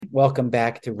Welcome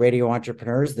back to Radio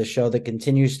Entrepreneurs, the show that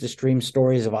continues to stream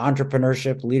stories of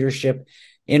entrepreneurship, leadership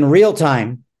in real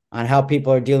time on how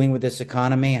people are dealing with this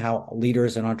economy, how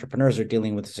leaders and entrepreneurs are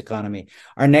dealing with this economy.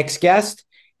 Our next guest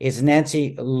is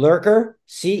Nancy Lurker,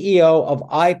 CEO of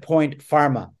EyePoint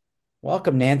Pharma.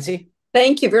 Welcome, Nancy.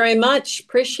 Thank you very much.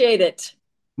 Appreciate it.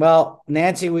 Well,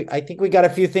 Nancy, I think we got a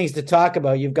few things to talk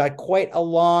about. You've got quite a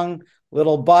long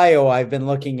little bio I've been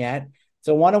looking at.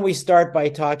 So why don't we start by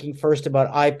talking first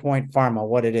about EyePoint Pharma,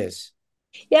 what it is?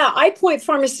 Yeah, EyePoint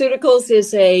Pharmaceuticals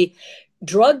is a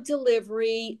drug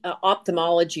delivery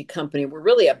ophthalmology company. We're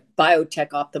really a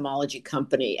biotech ophthalmology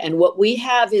company. And what we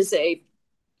have is a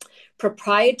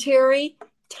proprietary,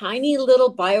 tiny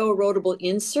little bioerodible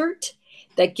insert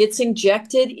that gets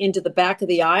injected into the back of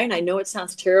the eye. And I know it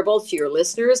sounds terrible to your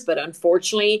listeners, but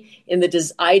unfortunately, in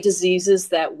the eye diseases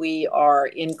that we are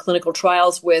in clinical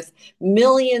trials with,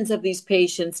 millions of these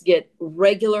patients get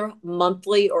regular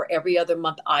monthly or every other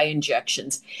month eye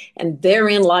injections. And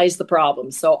therein lies the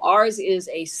problem. So ours is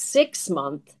a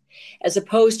 6-month, as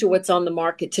opposed to what's on the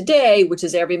market today, which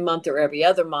is every month or every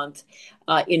other month,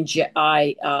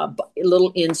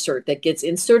 little insert that gets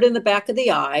inserted in the back of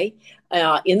the eye.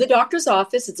 In the doctor's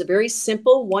office. It's a very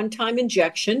simple one-time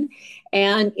injection.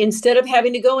 And instead of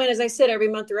having to go in, as I said, every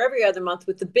month or every other month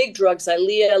with the big drugs,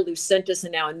 Eylea, Lucentis,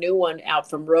 and now a new one out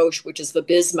from Roche, which is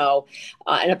Vabysmo,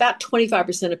 and about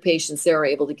 25% of patients there are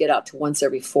able to get out to once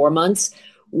every 4 months.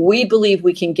 We believe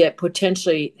we can get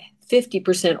potentially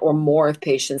 50% or more of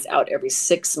patients out every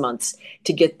 6 months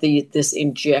to get this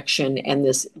injection and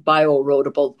this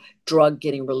bioerodible drug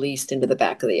getting released into the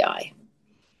back of the eye.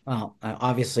 Well,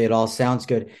 obviously it all sounds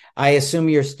good. I assume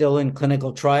you're still in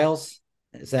clinical trials.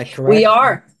 Is that correct? We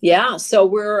are. Yeah. So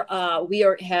we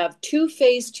have 2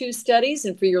 phase 2 studies.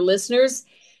 And for your listeners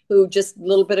who just a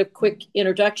little bit of quick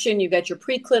introduction, you got your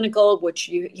preclinical, which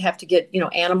you have to get,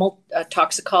 animal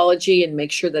toxicology and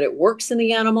make sure that it works in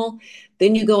the animal.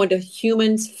 Then you go into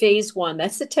humans phase 1.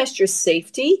 That's to test your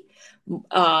safety.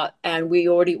 And we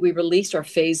released our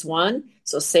phase 1.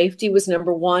 So safety was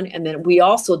number 1. And then we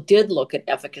also did look at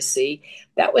efficacy.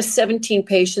 That was 17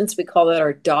 patients. We call that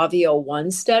our DAVIO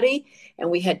 1 study. And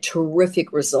we had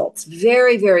terrific results.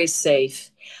 Very, very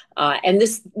safe. And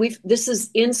this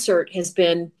insert has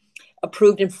been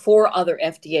approved in 4 other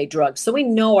FDA drugs. So we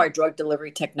know our drug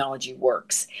delivery technology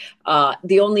works.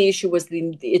 The only issue was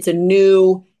it's a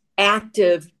new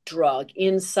active drug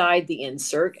inside the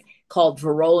insert called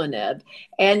vorolanib.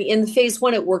 And in the phase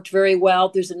 1, it worked very well.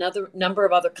 There's another number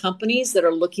of other companies that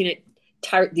are looking at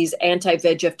these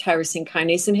anti-VEGF tyrosine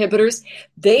kinase inhibitors.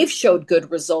 They've showed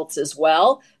good results as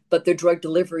well, but their drug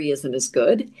delivery isn't as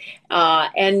good.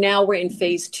 And now we're in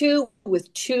phase 2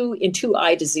 with 2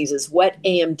 eye diseases, wet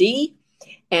AMD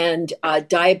and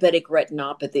diabetic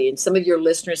retinopathy. And some of your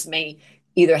listeners may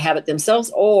either have it themselves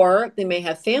or they may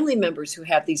have family members who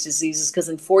have these diseases because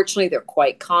unfortunately they're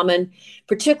quite common,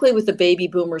 particularly with the baby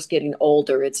boomers getting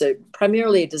older. It's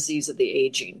primarily a disease of the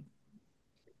aging.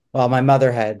 Well, my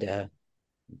mother had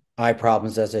eye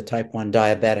problems as a type 1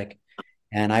 diabetic,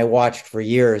 and I watched for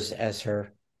years as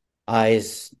her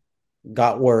eyes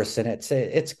got worse, and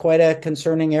it's quite a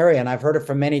concerning area, and I've heard it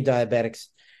from many diabetics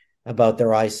about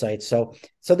their eyesight. So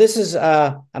this is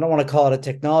I don't want to call it a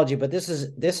technology, but this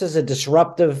is a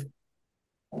disruptive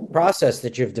process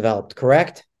that you've developed,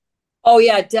 correct? Oh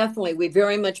yeah, definitely. We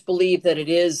very much believe that it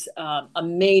is a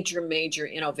major, major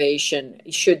innovation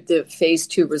should the phase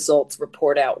 2 results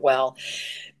report out well.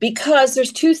 Because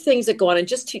there's 2 things that go on, and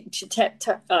just to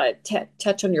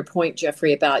touch on your point,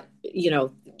 Jeffrey, about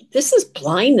this is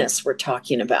blindness we're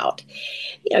talking about.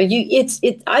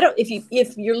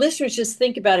 If your listeners just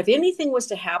think about if anything was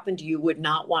to happen to you would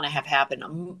not want to have happened.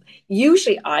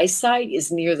 Usually eyesight is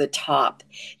near the top.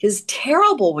 It's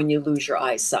terrible when you lose your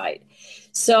eyesight.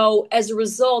 So as a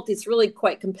result, it's really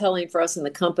quite compelling for us in the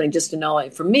company just to know,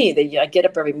 for me, that I get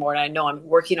up every morning, I know I'm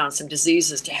working on some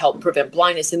diseases to help prevent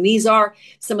blindness. And these are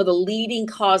some of the leading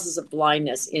causes of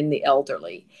blindness in the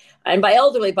elderly. And by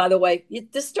elderly, by the way,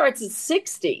 this starts at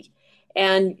 60.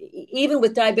 And even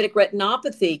with diabetic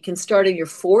retinopathy can start in your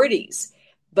 40s,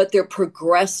 but they're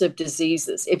progressive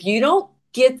diseases. If you don't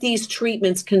get these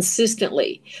treatments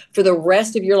consistently for the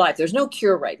rest of your life, there's no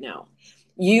cure right now,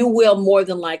 you will more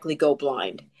than likely go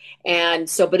blind. And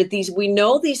so, but we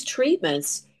know these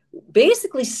treatments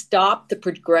basically stop the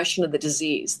progression of the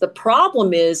disease. The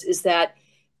problem is that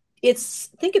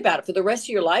think about it, for the rest of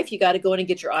your life, you got to go in and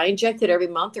get your eye injected every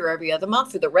month or every other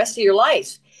month for the rest of your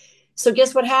life. So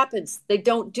guess what happens? They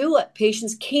don't do it.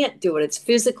 Patients can't do it. It's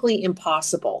physically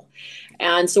impossible.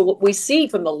 And so what we see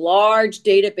from the large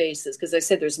databases, because I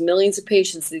said there's millions of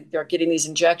patients that are getting these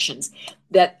injections,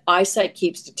 that eyesight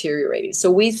keeps deteriorating. So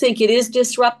we think it is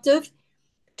disruptive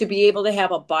to be able to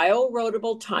have a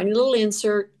bioerodible tiny little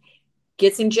insert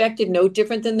gets injected no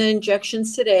different than the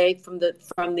injections today from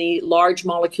the large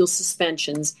molecule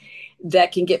suspensions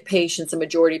that can get patients, a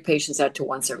majority of patients, out to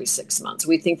once every 6 months.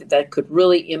 We think that that could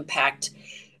really impact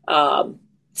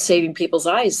saving people's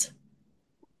eyes.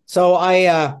 So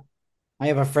I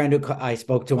have a friend who I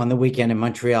spoke to on the weekend in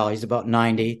Montreal. He's about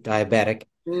 90, diabetic,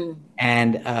 Mm.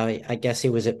 and I guess he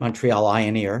was at Montreal Eye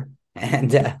and Ear.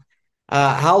 And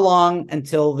how long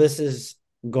until this is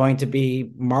going to be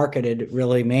marketed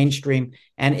really mainstream?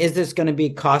 And is this going to be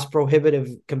cost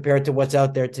prohibitive compared to what's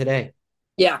out there today?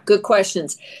 Yeah, good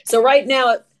questions. So right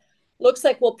now it looks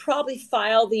like we'll probably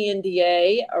file the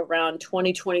NDA around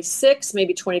 2026,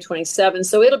 maybe 2027.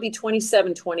 So it'll be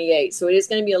 27, 28. So it is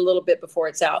going to be a little bit before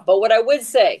it's out. But what I would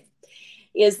say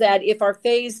is that if our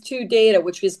phase two data,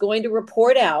 which is going to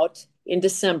report out in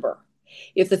December,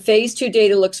 if the phase two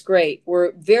data looks great,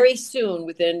 we're very soon,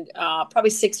 within probably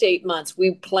 6 to 8 months,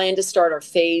 we plan to start our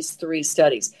phase three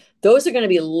studies. Those are going to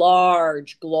be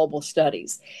large global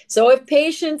studies. So if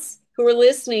patients who are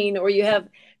listening, or you have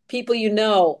people you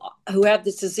know who have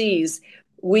this disease,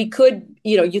 we could,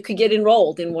 you could get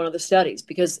enrolled in one of the studies,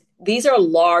 because these are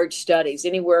large studies,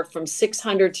 anywhere from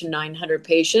 600 to 900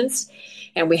 patients,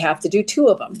 and we have to do two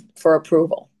of them for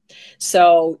approval.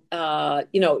 So,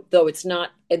 though it's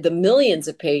not the millions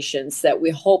of patients that we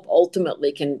hope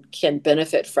ultimately can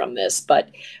benefit from this, but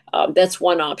that's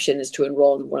one option, is to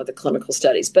enroll in one of the clinical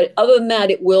studies. But other than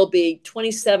that, it will be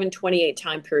 27, 28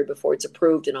 time period before it's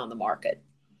approved and on the market.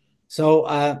 So,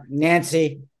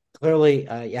 Nancy, clearly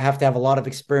you have to have a lot of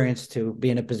experience to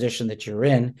be in a position that you're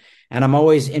in. And I'm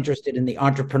always interested in the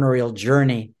entrepreneurial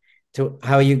journey to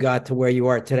how you got to where you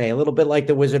are today, a little bit like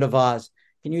the Wizard of Oz.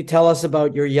 Can you tell us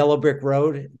about your yellow brick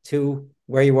road to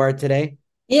where you are today?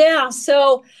 Yeah.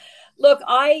 So, look,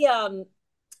 I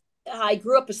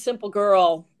grew up a simple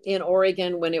girl in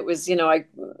Oregon when it was, I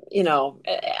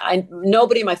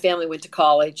nobody in my family went to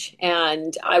college,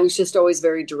 and I was just always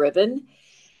very driven.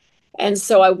 And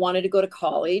so I wanted to go to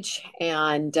college,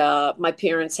 and my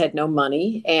parents had no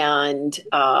money, and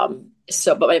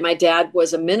but my dad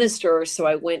was a minister, so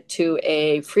I went to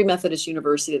a Free Methodist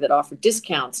university that offered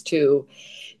discounts to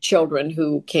children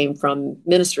who came from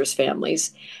ministers'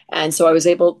 families. And so I was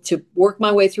able to work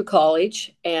my way through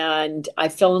college, and I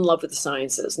fell in love with the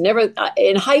sciences. Never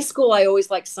in high school, I always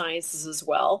liked sciences as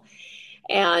well.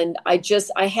 And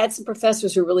I had some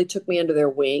professors who really took me under their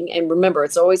wing. And remember,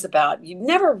 it's always about, you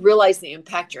never realize the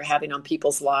impact you're having on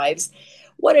people's lives.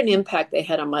 What an impact they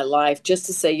had on my life, just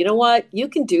to say, you know what, you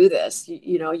can do this.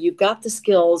 You've got the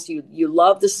skills, you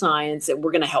love the science, and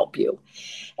we're going to help you.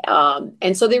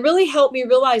 And so they really helped me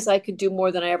realize I could do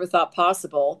more than I ever thought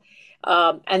possible.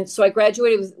 And so I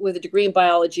graduated with a degree in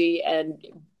biology, and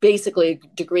basically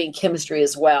a degree in chemistry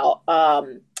as well.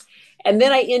 And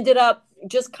then I ended up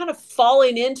just kind of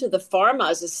falling into the pharma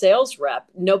as a sales rep.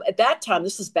 No, at that time,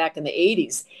 this was back in the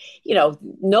 80s,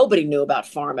 nobody knew about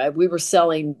pharma. We were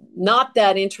selling not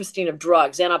that interesting of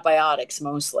drugs, antibiotics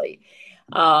mostly.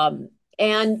 And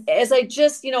as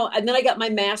and then I got my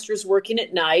master's working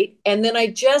at night. And then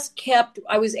I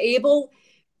was able,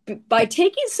 by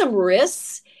taking some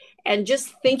risks and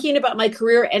just thinking about my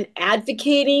career and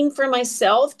advocating for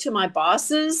myself to my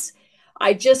bosses,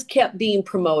 I just kept being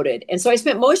promoted. And so I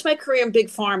spent most of my career in big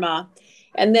pharma.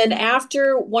 And then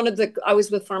after I was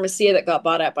with Pharmacia that got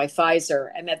bought out by Pfizer.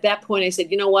 And at that point I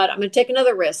said, you know what, I'm going to take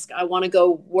another risk. I want to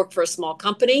go work for a small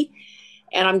company,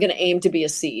 and I'm going to aim to be a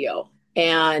CEO.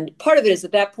 And part of it is,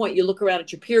 at that point, you look around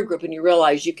at your peer group and you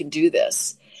realize you can do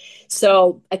this.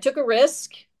 So I took a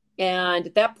risk. And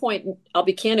at that point, I'll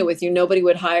be candid with you, nobody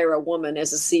would hire a woman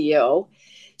as a CEO.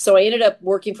 So I ended up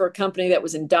working for a company that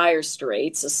was in dire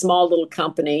straits, a small little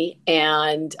company.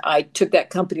 And I took that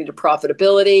company to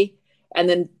profitability, and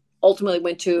then ultimately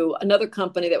went to another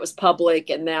company that was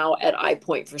public, and now at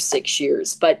EyePoint for 6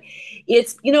 years. But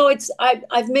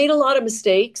I've made a lot of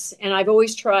mistakes, and I've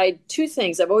always tried two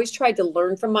things. I've always tried to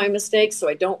learn from my mistakes so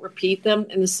I don't repeat them.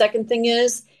 And the second thing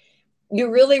is,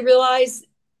 you really realize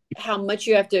how much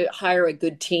you have to hire a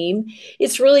good team.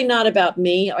 It's really not about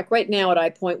me. Like right now at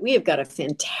EyePoint, we have got a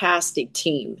fantastic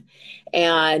team,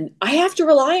 and I have to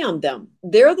rely on them.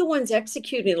 They're the ones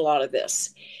executing a lot of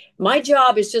this. My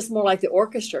job is just more like the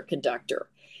orchestra conductor.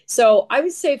 So I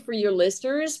would say for your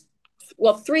listeners,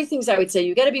 well, three things I would say.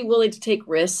 You got to be willing to take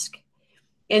risk.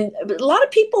 And a lot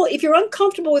of people, if you're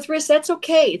uncomfortable with risk, that's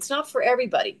okay. It's not for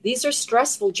everybody. These are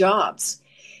stressful jobs.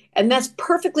 And that's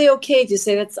perfectly okay to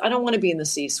say I don't want to be in the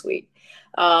C-suite.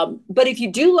 But if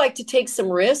you do like to take some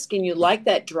risk and you like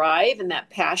that drive and that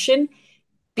passion,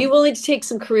 be willing to take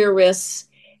some career risks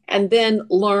and then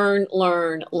learn,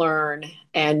 learn, learn.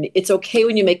 And it's okay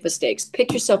when you make mistakes.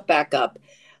 Pick yourself back up,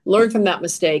 learn from that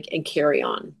mistake, and carry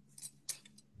on.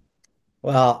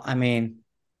 Well, I mean,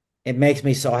 it makes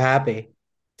me so happy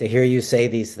to hear you say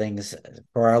these things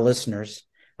for our listeners.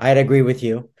 I'd agree with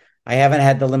you. I haven't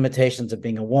had the limitations of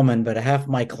being a woman, but half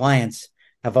my clients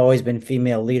have always been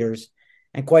female leaders.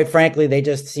 And quite frankly, they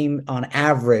just seem on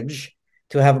average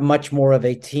to have much more of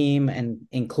a team and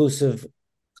inclusive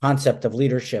concept of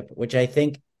leadership, which I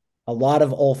think a lot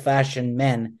of old fashioned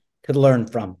men could learn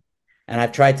from. And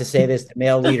I've tried to say this to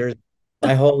male leaders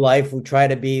my whole life who try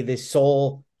to be the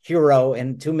sole hero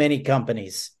in too many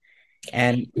companies.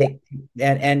 And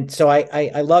Yeah. so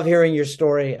I love hearing your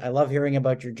story. I love hearing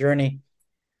about your journey.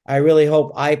 I really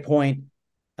hope EyePoint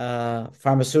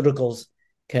Pharmaceuticals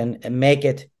can make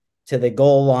it to the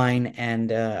goal line,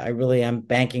 and I really am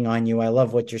banking on you. I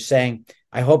love what you're saying.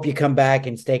 I hope you come back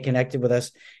and stay connected with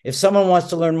us. If someone wants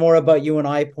to learn more about you and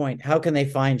EyePoint, how can they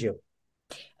find you?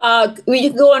 You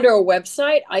can go under our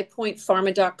website,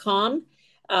 eyepointpharma.com.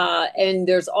 And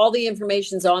there's all the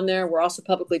information's on there. We're also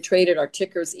publicly traded. Our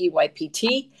ticker's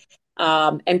EYPT.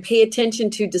 And pay attention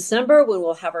to December when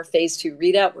we'll have our phase 2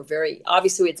 readout.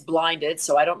 Obviously it's blinded,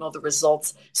 so I don't know the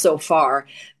results so far,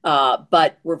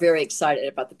 but we're very excited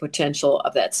about the potential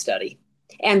of that study.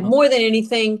 And more than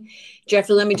anything,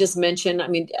 Jeffrey, let me just mention, I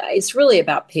mean, it's really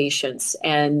about patients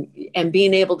and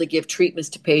being able to give treatments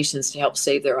to patients to help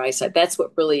save their eyesight. That's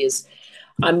what really is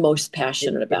I'm most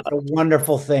passionate It's about. a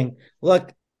wonderful thing.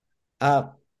 Look, uh,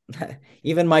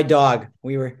 even my dog,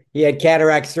 he had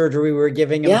cataract surgery. We were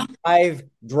giving him Yeah. 5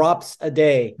 drops a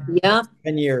day Yeah. for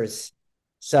 10 years.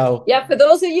 So, Yeah, for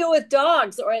those of you with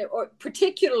dogs, or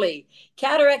particularly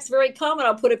cataract's very common.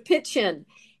 I'll put a pitch in,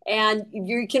 and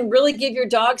you can really give your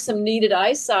dog some needed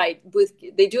eyesight.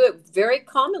 They do it very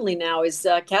commonly now is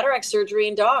cataract surgery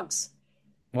in dogs.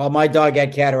 well, my dog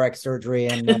had cataract surgery,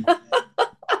 and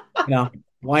you know,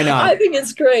 why not? I think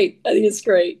it's great. I think it's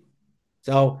great.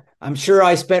 So I'm sure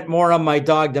I spent more on my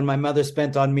dog than my mother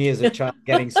spent on me as a child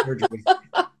getting surgery.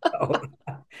 So,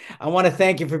 I want to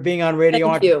thank you for being on Radio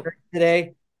Thank you. Entrepreneur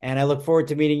today, and I look forward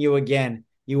to meeting you again.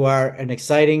 You are an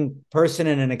exciting person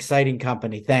and an exciting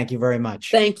company. Thank you very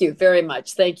much. Thank you very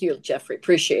much. Thank you, Jeffrey.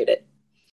 Appreciate it.